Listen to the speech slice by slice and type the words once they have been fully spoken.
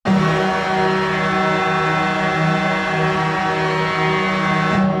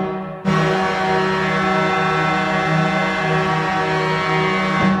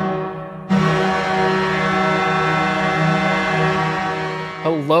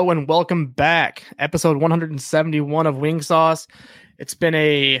Hello and welcome back. Episode 171 of Wing Sauce. It's been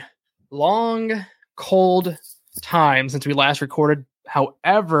a long, cold time since we last recorded.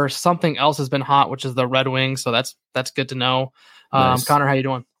 However, something else has been hot, which is the Red Wings. So that's good to know. Nice. Connor, how you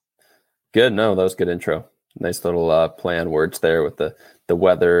doing? Good. No, that was a good intro. Nice little play on words there with the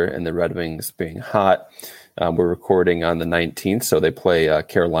weather and the Red Wings being hot. We're recording on the 19th, so they play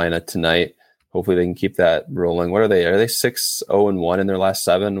Carolina tonight. Hopefully they can keep that rolling. What are they? Are they 6-0-1 in their last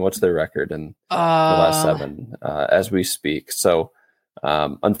 7? What's their record in the last 7 as we speak? So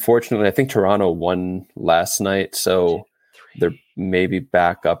unfortunately, I think Toronto won last night, so they're maybe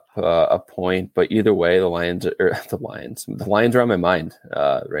back up a point. But either way, the Lions are on my mind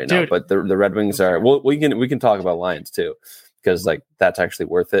right now. Dude. But the Red Wings are. Well, we can talk about Lions too, because like that's actually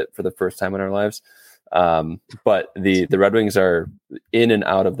worth it for the first time in our lives. But the Red Wings are in and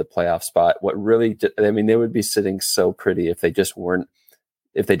out of the playoff spot. What really, I mean, they would be sitting so pretty if they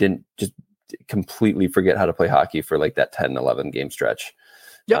didn't just completely forget how to play hockey for like that 10-11 game stretch.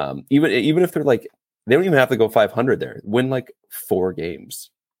 Yep. Even if they're like, they don't even have to go 500 there, win like 4 games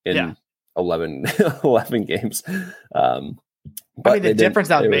in 11 games. But I mean, the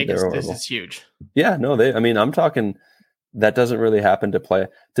difference out in Vegas is huge. Yeah, no, I'm talking. That doesn't really happen to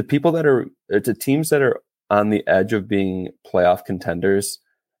people to teams that are on the edge of being playoff contenders.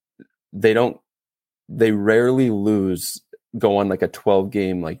 They rarely lose, go on like a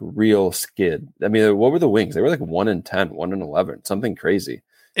 12-game, like real skid. I mean, what were the Wings? They were like 1-10, 1-11, something crazy.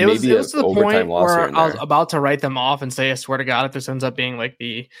 It was to the point where I was about to write them off and say, I swear to God, if this ends up being like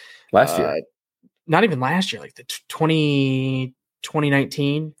the last year, not even last year, like the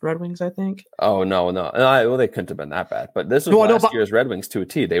 2019 Red Wings, I think. Oh no! Well, they couldn't have been that bad. But this was last year's Red Wings to a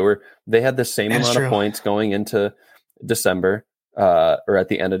T. They had the same amount of points going into December, or at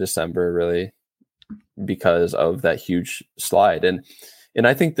the end of December, really, because of that huge slide. And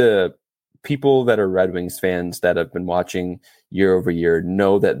I think the people that are Red Wings fans that have been watching year over year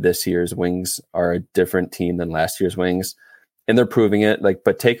know that this year's Wings are a different team than last year's Wings, and they're proving it. Like,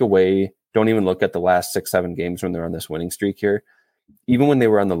 but take away, don't even look at the last 6-7 games when they're on this winning streak here. Even when they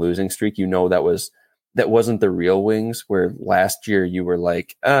were on the losing streak, that wasn't the real Wings, where last year you were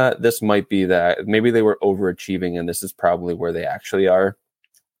like, this might be that. Maybe they were overachieving and this is probably where they actually are.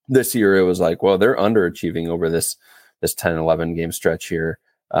 This year it was like, well, they're underachieving over this 10-11 game stretch here.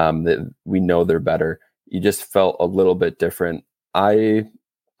 That we know they're better. You just felt a little bit different. I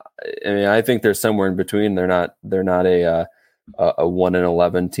mean, I think they're somewhere in between. They're not a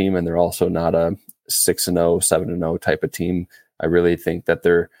 1-11 team, and they're also not a 6-0, 7-0 type of team. I really think that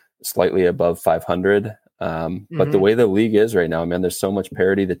they're slightly above 500. But the way the league is right now, man, there's so much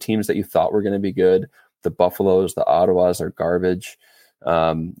parity. The teams that you thought were going to be good, the Buffaloes, the Ottawas are garbage.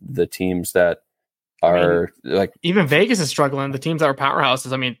 The teams that are like even Vegas is struggling. The teams that are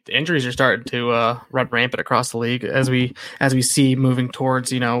powerhouses. I mean, the injuries are starting to run rampant across the league as we see moving towards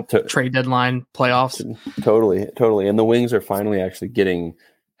trade deadline playoffs. Totally. And the Wings are finally actually getting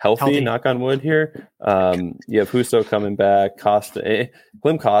healthy, knock on wood here. You have Husso coming back,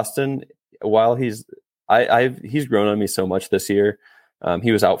 Klim Kostin, while he's grown on me so much this year.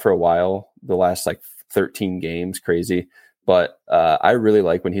 He was out for a while, the last like 13 games, crazy. But I really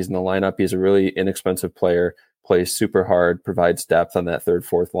like when he's in the lineup. He's a really inexpensive player, plays super hard, provides depth on that 3rd,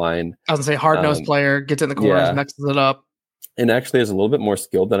 4th line. I was going to say hard-nosed player, gets in the corners, mixes it up. And actually is a little bit more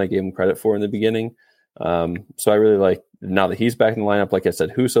skilled than I gave him credit for in the beginning. So I really like, now that he's back in the lineup, like I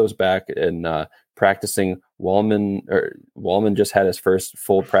said, Husso's back and practicing. Wallman just had his first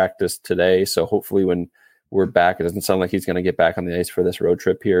full practice today. So hopefully when we're back, it doesn't sound like he's going to get back on the ice for this road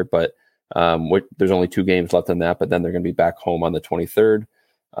trip here, but there's only 2 games left in that, but then they're going to be back home on the 23rd.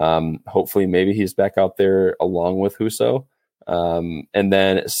 Hopefully maybe he's back out there along with Husso. And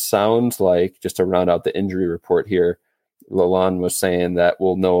then it sounds like, just to round out the injury report here, Lalonde was saying that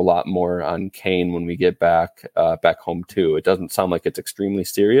we'll know a lot more on Kane when we get back home too. It doesn't sound like it's extremely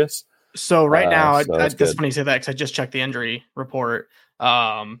serious. So right now, that's funny you say that, because I just checked the injury report.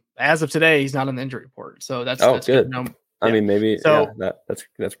 As of today, he's not on the injury report. So that's good. I mean, maybe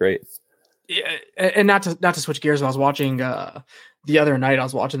that's great. Yeah, and not to switch gears. I was watching the other night. I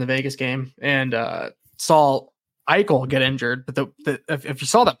was watching the Vegas game and saw Eichel get injured. But if you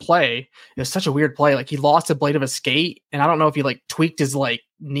saw that play, it was such a weird play. Like, he lost a blade of his skate, and I don't know if he like tweaked his like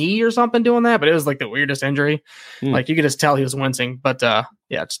knee or something doing that. But it was like the weirdest injury. Like, you could just tell he was wincing. But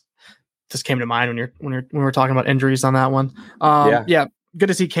it just came to mind when we were talking about injuries on that one. Good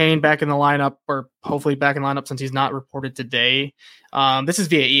to see Kane back in the lineup, or hopefully back in the lineup, since he's not reported today. This is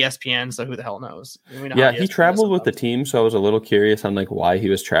via ESPN, so who the hell knows? He traveled with the team, so I was a little curious on like why he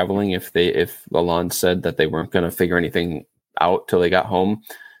was traveling. If Lalonde said that they weren't going to figure anything out till they got home,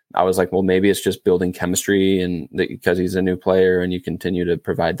 I was like, well, maybe it's just building chemistry and because he's a new player and you continue to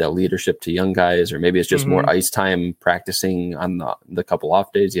provide that leadership to young guys, or maybe it's just more ice time practicing on the couple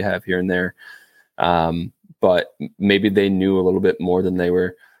off days you have here and there. But maybe they knew a little bit more than they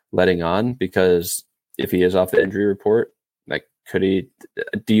were letting on, because if he is off the injury report, like, do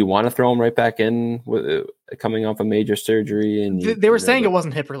you want to throw him right back in with coming off a major surgery? And they were saying it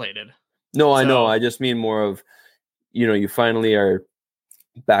wasn't hip related. No, I know. I just mean more of, you finally are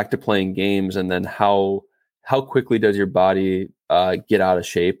back to playing games, and then how quickly does your body get out of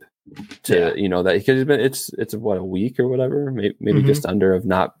shape to that, because it's what, a week or whatever, maybe just under, of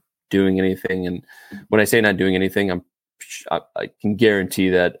not doing anything. And when I say not doing anything, I can guarantee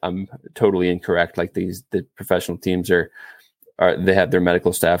that I'm totally incorrect. Like the professional teams they have their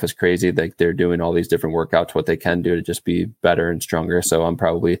medical staff is crazy. Like they're doing all these different workouts, what they can do to just be better and stronger. So I'm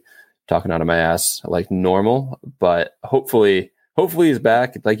probably talking out of my ass like normal, but hopefully he's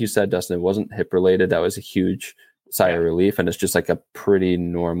back. Like you said, Dustin, it wasn't hip related. That was a huge sigh of relief. And it's just like a pretty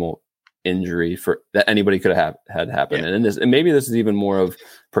normal injury that anybody could have had happen. Yeah. And maybe this is even more of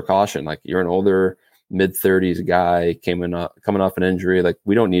precaution. Like, you're an older mid-30s guy coming off an injury. Like,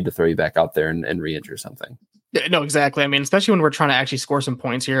 we don't need to throw you back out there and re-injure something. No, exactly. I mean, especially when we're trying to actually score some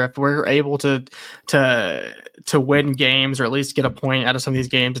points here, if we're able to win games, or at least get a point out of some of these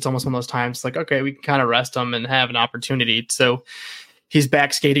games, it's almost one of those times like, okay, we can kind of rest them and have an opportunity. So he's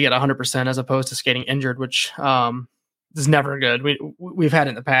back skating at 100% as opposed to skating injured, which is never good. We've had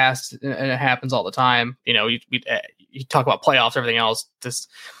it in the past, and it happens all the time. You talk about playoffs, everything else. It's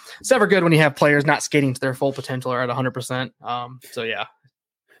never good when you have players not skating to their full potential or at 100%. So yeah.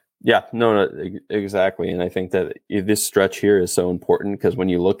 Yeah, no, exactly. And I think that this stretch here is so important, because when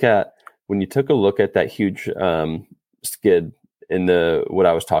you took a look at that huge skid in what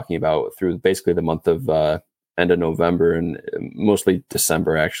I was talking about through basically the month of end of November and mostly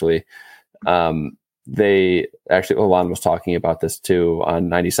December, actually, Alon was talking about this too on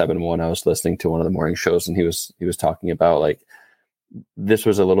 97.1. I was listening to one of the morning shows, and he was talking about, like, this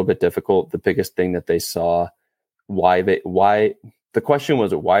was a little bit difficult. The biggest thing that they saw, the question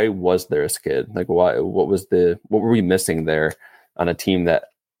was, why was there a skid? Like, what were we missing there on a team that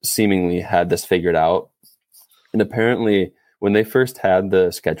seemingly had this figured out? And apparently, when they first had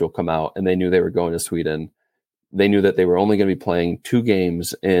the schedule come out and they knew they were going to Sweden, they knew that they were only going to be playing 2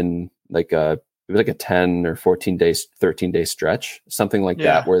 games in it was like a 10 or 14 days, 13-day stretch, something like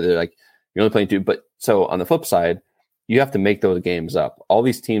that, where they're like, you're only playing 2. But so on the flip side, you have to make those games up. All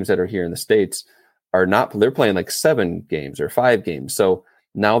these teams that are here in the States they're playing like 7 games or 5 games. So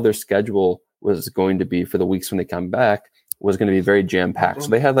now their schedule was going to be, for the weeks when they come back, was going to be very jam-packed. So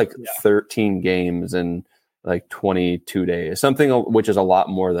they had like 13 games in like 22 days, something which is a lot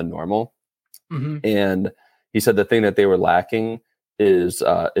more than normal. Mm-hmm. And he said the thing that they were lacking is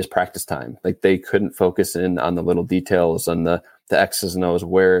practice time. Like, they couldn't focus in on the little details, on the X's and O's,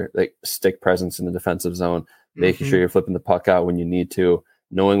 where, like, stick presence in the defensive zone, making sure you're flipping the puck out when you need to,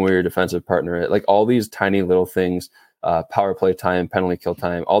 knowing where your defensive partner is, like all these tiny little things, power play time, penalty kill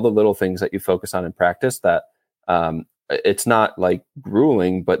time, all the little things that you focus on in practice that it's not like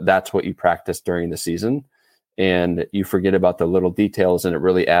grueling, but that's what you practice during the season. And you forget about the little details, and it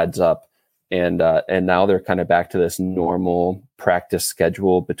really adds up. And now they're kind of back to this normal practice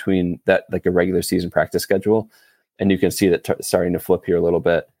schedule between that, like a regular season practice schedule. And you can see that starting to flip here a little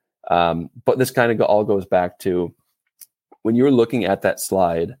bit. But this kind of all goes back to when you were looking at that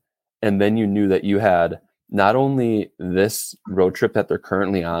slide, and then you knew that you had not only this road trip that they're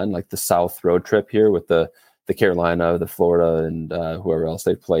currently on, like the South road trip here with the Carolina, the Florida, and whoever else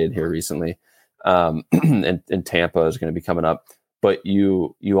they've played here recently, and Tampa is going to be coming up. But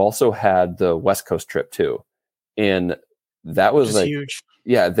you also had the West Coast trip too, and that was like huge.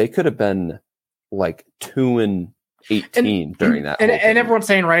 Yeah, they could have been like 2-18 during that. And everyone's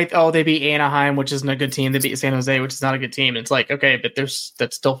saying, right, they beat Anaheim, which isn't a good team. They beat San Jose, which is not a good team. It's like, okay, but that's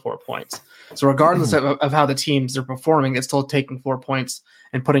still 4 points. So regardless of how the teams are performing, it's still taking 4 points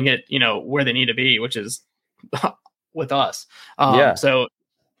and putting it, where they need to be, which is with us. So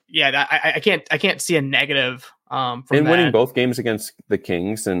yeah, I can't see a negative from that. Winning both games against the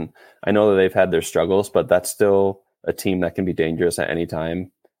Kings, and I know that they've had their struggles, but that's still a team that can be dangerous at any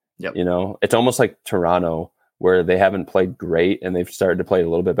time. Yep. It's almost like Toronto, where they haven't played great and they've started to play a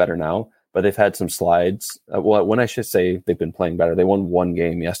little bit better now, but they've had some slides. When I should say they've been playing better, they won 1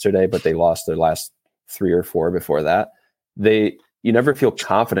 game yesterday, but they lost their last 3 or 4 before that. You never feel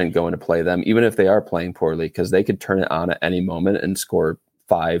confident going to play them, even if they are playing poorly, because they could turn it on at any moment and score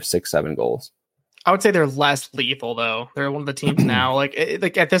 5, 6, 7 goals. I would say they're less lethal, though. They're one of the teams now. Like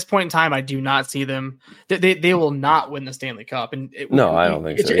at this point in time, I do not see them. They will not win the Stanley Cup. And no, I don't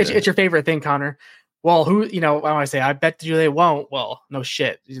think so. It's your favorite thing, Connor. Well, who, when I say, I bet you they won't. Well, no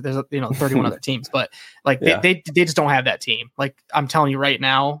shit. There's 31 other teams, but like they just don't have that team. Like I'm telling you right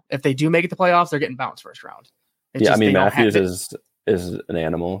now, if they do make it to playoffs, they're getting bounced first round. Matthews is an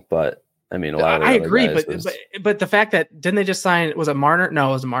animal, but I mean, a lot of I agree, but the fact that didn't they just sign? Was it Marner? No,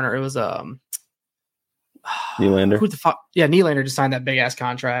 it wasn't Marner. It was Nylander. Who the fuck? Yeah, Nylander just signed that big ass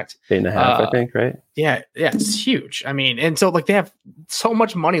contract. 8.5, I think, right? Yeah, it's huge. I mean, and so like they have so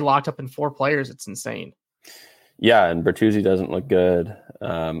much money locked up in 4 players, it's insane. Yeah, and Bertuzzi doesn't look good.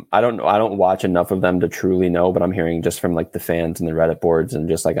 I don't watch enough of them to truly know, but I'm hearing just from like the fans and the Reddit boards and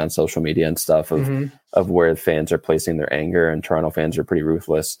just like on social media and stuff of where fans are placing their anger, and Toronto fans are pretty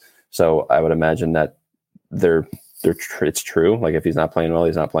ruthless. So I would imagine that it's true. Like if he's not playing well,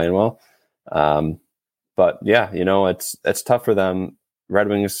 he's not playing well. But yeah, it's tough for them. Red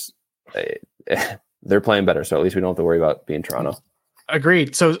Wings, they're playing better, so at least we don't have to worry about being Toronto.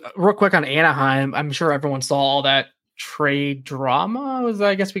 Agreed. So real quick on Anaheim, I'm sure everyone saw all that trade drama,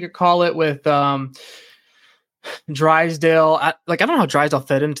 I guess we could call it, with Drysdale. I don't know how Drysdale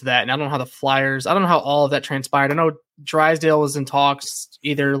fit into that, and I don't know how the Flyers. I don't know how all of that transpired. I know Drysdale was in talks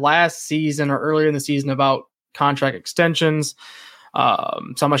either last season or earlier in the season about contract extensions. So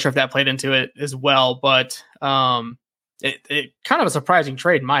I'm not sure if that played into it as well, but it kind of a surprising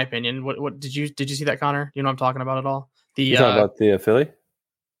trade in my opinion. What did you see that, Connor? You know what I'm talking about at all? You talking about the Philly?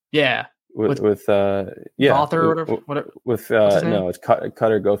 Yeah. With Author or whatever. No, it's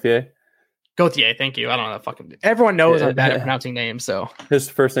Cutter Gauthier. Gauthier, thank you. I don't know that fucking. Everyone knows I'm bad at pronouncing names, so his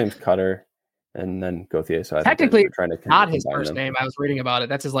first name's Cutter, and then Gauthier. So technically, not his first name. I was reading about it.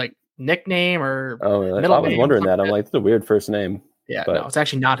 That's his like nickname or really? I was wondering that. I'm like, it's a weird first name. Yeah, no, it's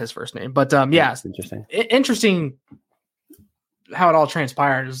actually not his first name. But it's interesting. Interesting how it all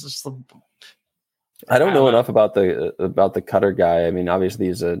transpired. Is just. I don't know enough about the Cutter guy. I mean, obviously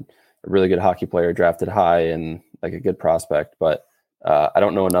he's a really good hockey player, drafted high and like a good prospect, but I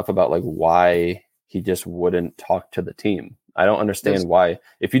don't know enough about like why he just wouldn't talk to the team. I don't understand why.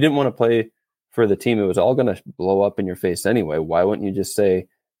 If you didn't want to play for the team, it was all going to blow up in your face anyway. Why wouldn't you just say,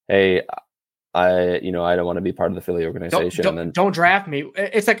 "Hey, I don't want to be part of the Philly organization." Don't draft me.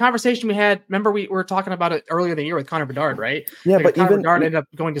 It's that conversation we had. Remember, we were talking about it earlier in the year with Connor Bedard, right? Yeah, but Connor Bedard ended up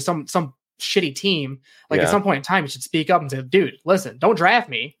going to some shitty team. At some point in time, you should speak up and say, "Dude, listen, don't draft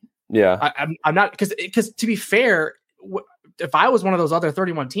me." Yeah, I'm not, because to be fair, if I was one of those other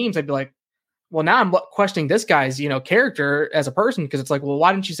 31 teams, I'd be like, well, now I'm questioning this guy's, character as a person, because it's like, well,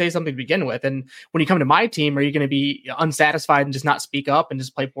 why didn't you say something to begin with? And when you come to my team, are you going to be unsatisfied and just not speak up and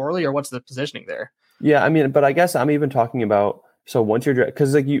just play poorly, or what's the positioning there? Yeah, I mean, but I guess I'm even talking about, so once you're,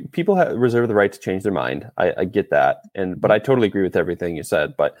 because like people reserve the right to change their mind. I get that, but I totally agree with everything you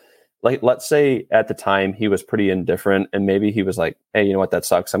said. But like, let's say at the time he was pretty indifferent, and maybe he was like, "Hey, you know what? That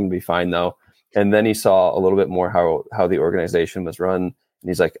sucks. I'm gonna be fine though." And then he saw a little bit more how the organization was run, and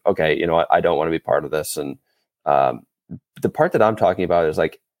he's like, "Okay, you know what? I don't want to be part of this." And the part that I'm talking about is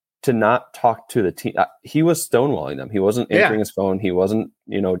like to not talk to the team. He was stonewalling them. He wasn't answering his phone. He wasn't,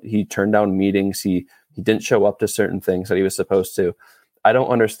 he turned down meetings. He didn't show up to certain things that he was supposed to. I don't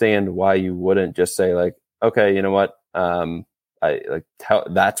understand why you wouldn't just say like, "Okay, you know what?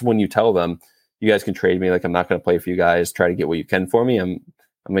 That's when you tell them, you guys can trade me. Like, I'm not going to play for you guys. Try to get what you can for me. I'm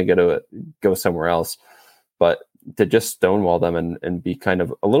going to go somewhere else." But to just stonewall them and be kind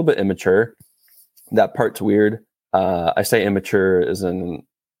of a little bit immature, that part's weird. I say immature as in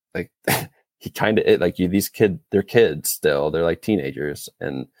like he kind of like they're kids still. They're like teenagers,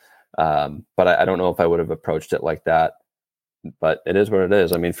 and but I don't know if I would have approached it like that. But it is what it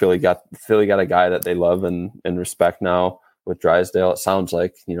is. I mean, Philly got a guy that they love and respect now. With Drysdale, it sounds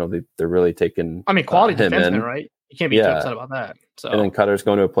like they're really taking. I mean, quality defenseman, right? You can't be too upset about that. So, and then Cutter's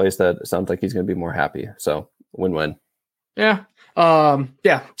going to a place that sounds like he's going to be more happy. So, win-win. Yeah.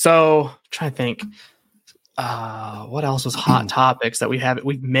 Yeah. So, I'm trying to think. What else was hot topics that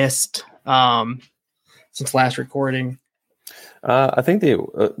we've missed since last recording? I think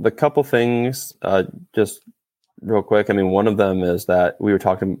the couple things just real quick. I mean, one of them is that we were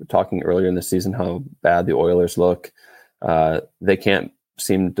talking earlier in the season how bad the Oilers look. They can't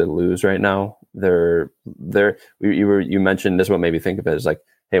seem to lose right now. You mentioned this. What made me think of it is like,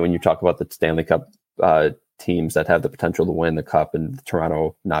 hey, when you talk about the Stanley Cup teams that have the potential to win the cup, and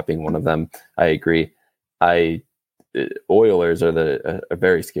Toronto not being one of them, I agree. Oilers are a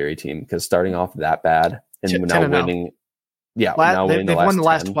very scary team, because starting off that bad and now winning, they've won the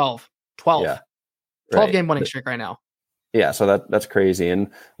last 12 game winning streak right now. Yeah, so that's crazy. And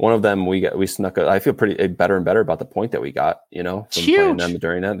one of them we snuck. I feel pretty better and better about the point that we got. From playing them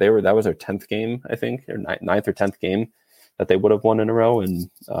during that. That was our 10th game, I think, or 9th or 10th game that they would have won in a row. And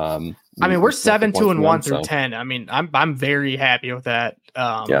we're 7-2-1 through 10. I mean, I'm very happy with that.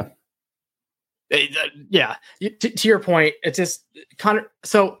 Yeah. To your point, it's just kind of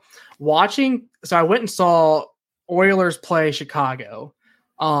so watching. So I went and saw Oilers play Chicago.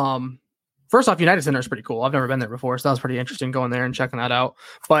 First off, United Center is pretty cool. I've never been there before, so that was pretty interesting going there and checking that out.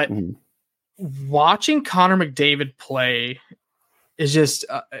 But watching Connor McDavid play is just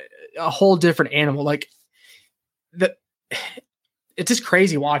a whole different animal. Like it's just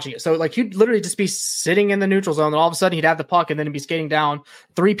crazy watching it. So like you'd literally just be sitting in the neutral zone, and all of a sudden he'd have the puck, and then he'd be skating down,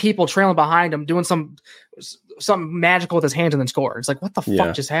 3 people trailing behind him, doing something magical with his hands, and then score. It's like, what the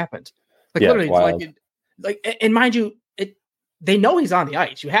fuck just happened? Like literally, and mind you, they know he's on the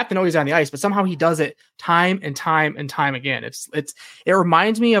ice. You have to know he's on the ice, but somehow he does it time and time and time again. It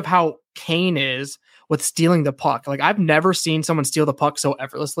reminds me of how Kane is with stealing the puck. Like I've never seen someone steal the puck so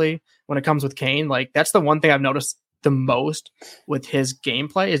effortlessly when it comes with Kane. Like that's the one thing I've noticed the most with his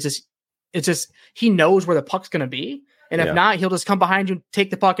gameplay is just he knows where the puck's going to be. And if not, he'll just come behind you,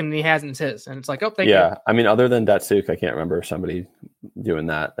 take the puck, and he has it, and it's his. And it's like, oh, thank you. Yeah, I mean, other than Datsuk, I can't remember somebody doing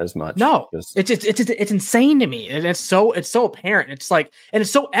that as much. No, it's insane to me, and it's so apparent. It's like, and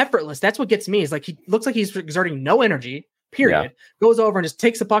it's so effortless. That's what gets me. Is like he looks like he's exerting no energy. Period. Yeah. Goes over and just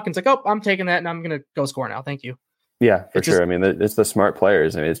takes the puck, and it's like, oh, I'm taking that, and I'm gonna go score now. Thank you. Yeah, for sure. I mean, it's the smart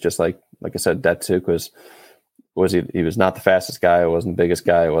players. I mean, it's just like I said, Datsuk was he was not the fastest guy. It wasn't the biggest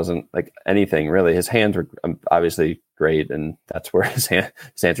guy. It wasn't like anything really. His hands were obviously great, and that's where his hands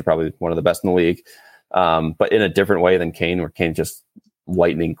are probably one of the best in the league. But in a different way than Kane, where Kane's just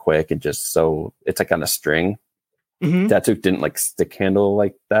lightning quick and just so it's like on a string. Datsuk didn't like stick handle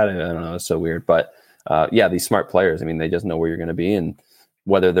like that. I don't know. It's so weird. But these smart players, I mean, they just know where you're going to be, and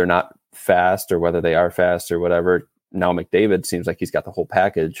whether they're not fast or whether they are fast or whatever. Now McDavid seems like he's got the whole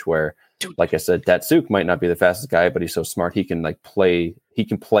package where, like I said, Datsuk might not be the fastest guy, but he's so smart he can play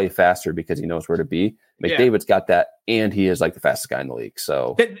faster because he knows where to be. McDavid's got that, and he is like the fastest guy in the league.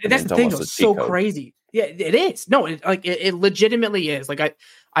 So that's the thing. It's so crazy. Yeah, it is. No, it legitimately is. Like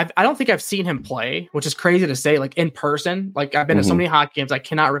I don't think I've seen him play, which is crazy to say. Like in person, like I've been to so many hockey games, I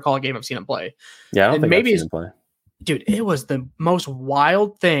cannot recall a game I've seen him play. Yeah, I don't think I've seen him play. Dude, it was the most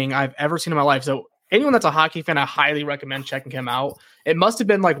wild thing I've ever seen in my life. So anyone that's a hockey fan, I highly recommend checking him out. It must have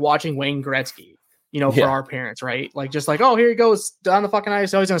been like watching Wayne Gretzky, for our parents, right? Like just like, oh, here he goes on the fucking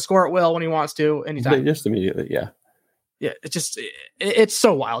ice. Oh, he's going to score at will when he wants to, anytime. Just immediately, yeah. Yeah, it's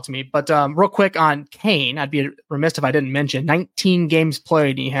so wild to me. But real quick on Kane, I'd be remiss if I didn't mention 19 games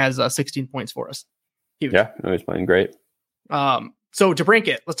played, and he has 16 points for us. Huge. Yeah, no, he's playing great. So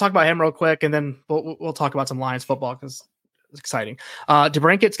DeBrincat, let's talk about him real quick, and then we'll talk about some Lions football because it's exciting.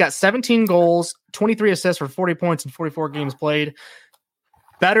 DeBrincat's got 17 goals, 23 assists for 40 points in 44 games played.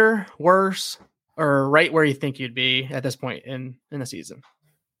 Better, worse, or right where you think you'd be at this point in the season?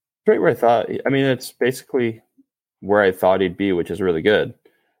 Right where I thought. I mean, it's basically where I thought he'd be, which is really good.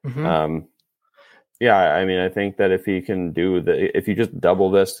 Yeah, I mean, I think that if he can if you just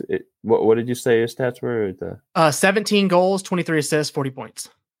double this, what did you say his stats were? 17 goals, 23 assists, 40 points.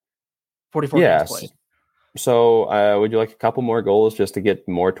 44 games played. So would you like a couple more goals just to get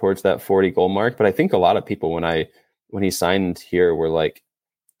more towards that 40 goal mark? But I think a lot of people when he signed here were like,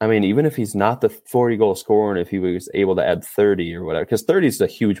 I mean, even if he's not the 40 goal scorer, and if he was able to add 30 or whatever, because 30 is a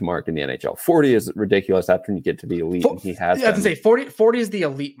huge mark in the NHL. 40 is ridiculous after you get to the elite. And he has. I was going to say 40 is the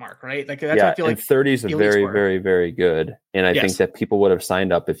elite mark, right? Like that's what I feel like. And 30 is very, very, very good. And I think that people would have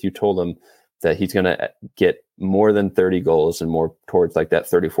signed up if you told them that he's going to get more than 30 goals and more towards like that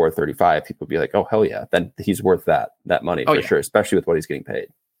 34, 35. People would be like, oh, hell yeah. Then he's worth that money for sure, especially with what he's getting paid.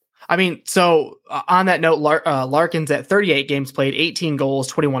 I mean, so on that note, Larkin's at 38 games played, 18 goals,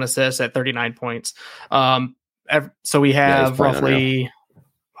 21 assists at 39 points. So we have roughly,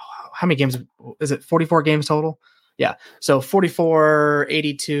 how many games? Is it 44 games total? Yeah. So 44,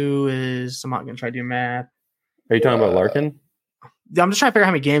 82 is, I'm not going to try to do math. Are you talking about Larkin? I'm just trying to figure out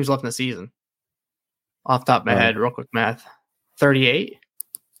how many games left in the season. Off the top of my head, real quick math. 38?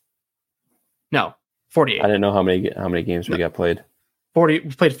 No, 48. I didn't know how many games we got played. 40.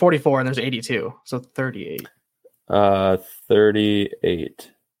 We played 44, and there's 82, so 38.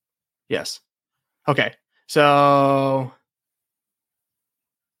 38. Yes. Okay. So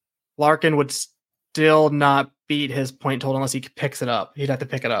Larkin would still not beat his point total unless he picks it up. He'd have to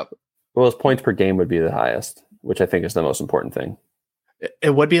pick it up. Well, his points per game would be the highest, which I think is the most important thing.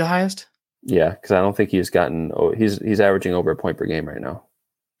 It would be the highest? Yeah, because I don't think he's averaging over a point per game right now.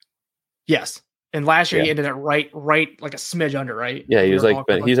 Yes. And last year he ended at right, like a smidge under, right? Yeah, he was like,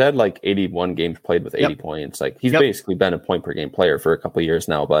 but he's had like 81 games played with 80 points. Like he's basically been a point per game player for a couple of years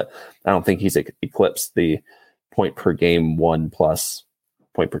now, but I don't think he's eclipsed the point per game 1+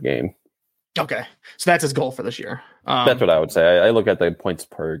 point per game. Okay, so that's his goal for this year. That's what I would say. I look at the points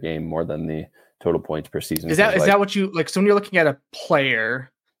per game more than the total points per season. Is that what you like? So when you're looking at a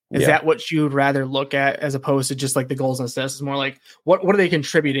player, is that what you'd rather look at as opposed to just like the goals and assists? It's more like what are they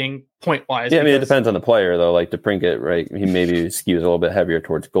contributing point wise? Yeah, I mean, it depends on the player though. Like DeBrincat, right? He maybe skews a little bit heavier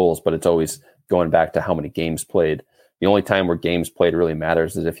towards goals, but it's always going back to how many games played. The only time where games played really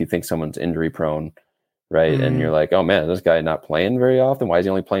matters is if you think someone's injury prone, right? And you're like, oh man, this guy not playing very often. Why is he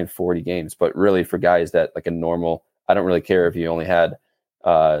only playing 40 games? But really, for guys that like a normal, I don't really care if you only had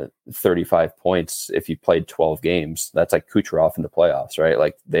 35 points if you played 12 games. That's like Kucherov in the playoffs, right?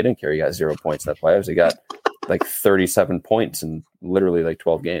 Like they didn't care. He got 0 points in the playoffs. He got like 37 points in literally like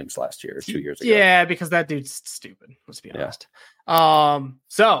 12 games last year or 2 years ago. Yeah, because that dude's stupid. Let's be honest.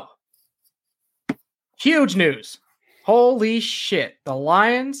 So huge news. Holy shit. The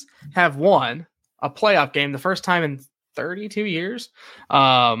Lions have won a playoff game the first time in 32 years.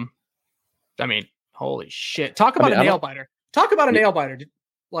 I mean, holy shit. Talk about a nail biter. Talk about a nail biter.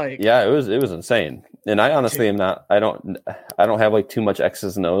 Like, yeah, it was insane. And I honestly am not, I don't have like too much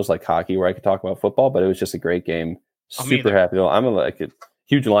X's and O's like hockey where I could talk about football, but it was just a great game. Super happy. I'm a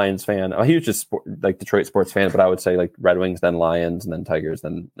huge Lions fan. I'm a huge like Detroit sports fan, but I would say like Red Wings, then Lions, and then Tigers,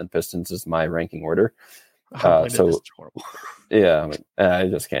 then Pistons is my ranking order. So horrible. Yeah, I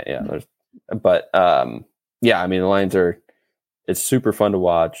just can't. Yeah, but yeah, I mean the Lions it's super fun to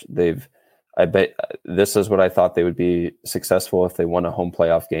watch. I bet this is what I thought they would be successful if they won a home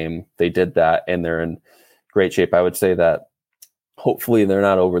playoff game. They did that, and they're in great shape. I would say that hopefully they're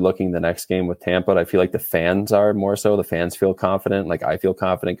not overlooking the next game with Tampa. I feel like the fans are more so. The fans feel confident. Like I feel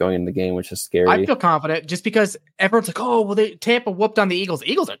confident going into the game, which is scary. I feel confident just because everyone's like, oh, well, Tampa whooped on the Eagles.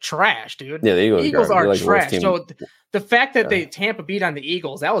 The Eagles are trash, dude. Yeah, the Eagles are like trash. So the fact that Tampa beat on the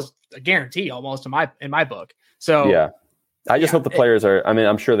Eagles, that was a guarantee almost in my book. So yeah. I just hope the players are. I mean,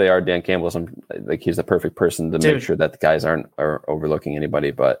 I'm sure they are. Dan Campbell's like he's the perfect person to make sure that the guys are overlooking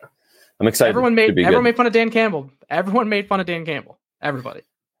anybody. But I'm excited. Everyone made fun of Dan Campbell. Everyone made fun of Dan Campbell. Everybody.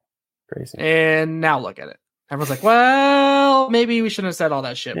 Crazy. And now look at it. Everyone's like, well, maybe we shouldn't have said all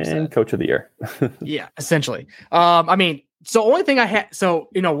that shit. And coach of the year. Yeah, essentially. I mean, so only thing I had. So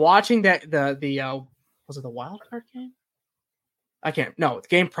watching that the was it the wild card game? The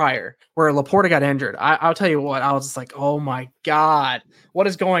game prior where Laporta got injured. I'll tell you what, I was just like, oh my God, what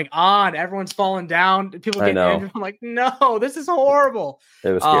is going on? Everyone's falling down. People getting injured. I'm like, no, this is horrible.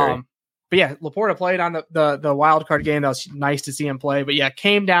 It was scary. But yeah, Laporta played on the wild card game. That was nice to see him play. But yeah, it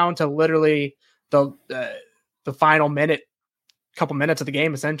came down to literally the final couple minutes of the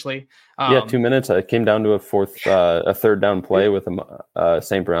game, essentially. 2 minutes. It came down to a third down play with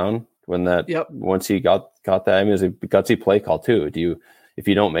St. Brown. When once he got that, I mean, it was a gutsy play call too. If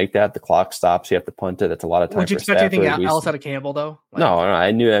you don't make that, the clock stops. You have to punt it. It's a lot of time. Would you expect anything else out of Campbell though? No,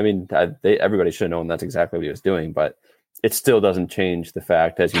 I knew. I mean, everybody should have known that's exactly what he was doing, but it still doesn't change the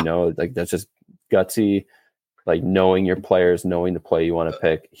fact, as you know, like that's just gutsy, like knowing your players, knowing the play you want to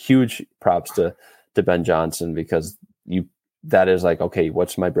pick. Huge props to Ben Johnson because that is like, okay,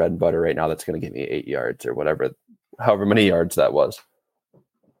 what's my bread and butter right now? That's going to get me 8 yards or whatever, however many yards that was.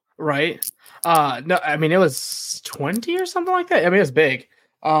 Right. No, I mean, it was 20 or something like that. I mean, it was big.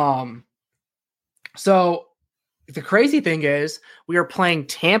 So the crazy thing is we are playing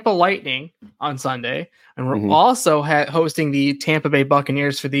Tampa Lightning on Sunday, and we're also hosting the Tampa Bay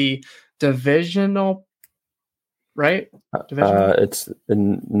Buccaneers for the divisional, right? It's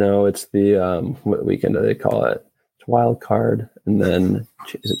the, what weekend do they call it? It's wild card. And then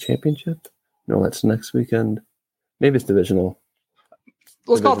is it championship? No, that's next weekend. Maybe it's divisional.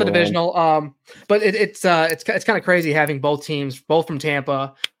 Let's call it the divisional. But it's kind of crazy having both teams, both from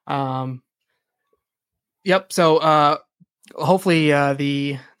Tampa. Yep. So hopefully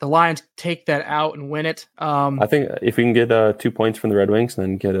the Lions take that out and win it. I think if we can get 2 points from the Red Wings and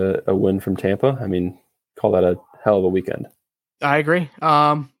then get a win from Tampa, I mean, call that a hell of a weekend. I agree.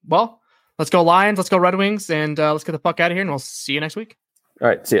 Well, let's go Lions. Let's go Red Wings, and let's get the puck out of here, and we'll see you next week. All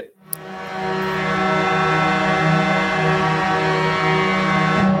right. See ya.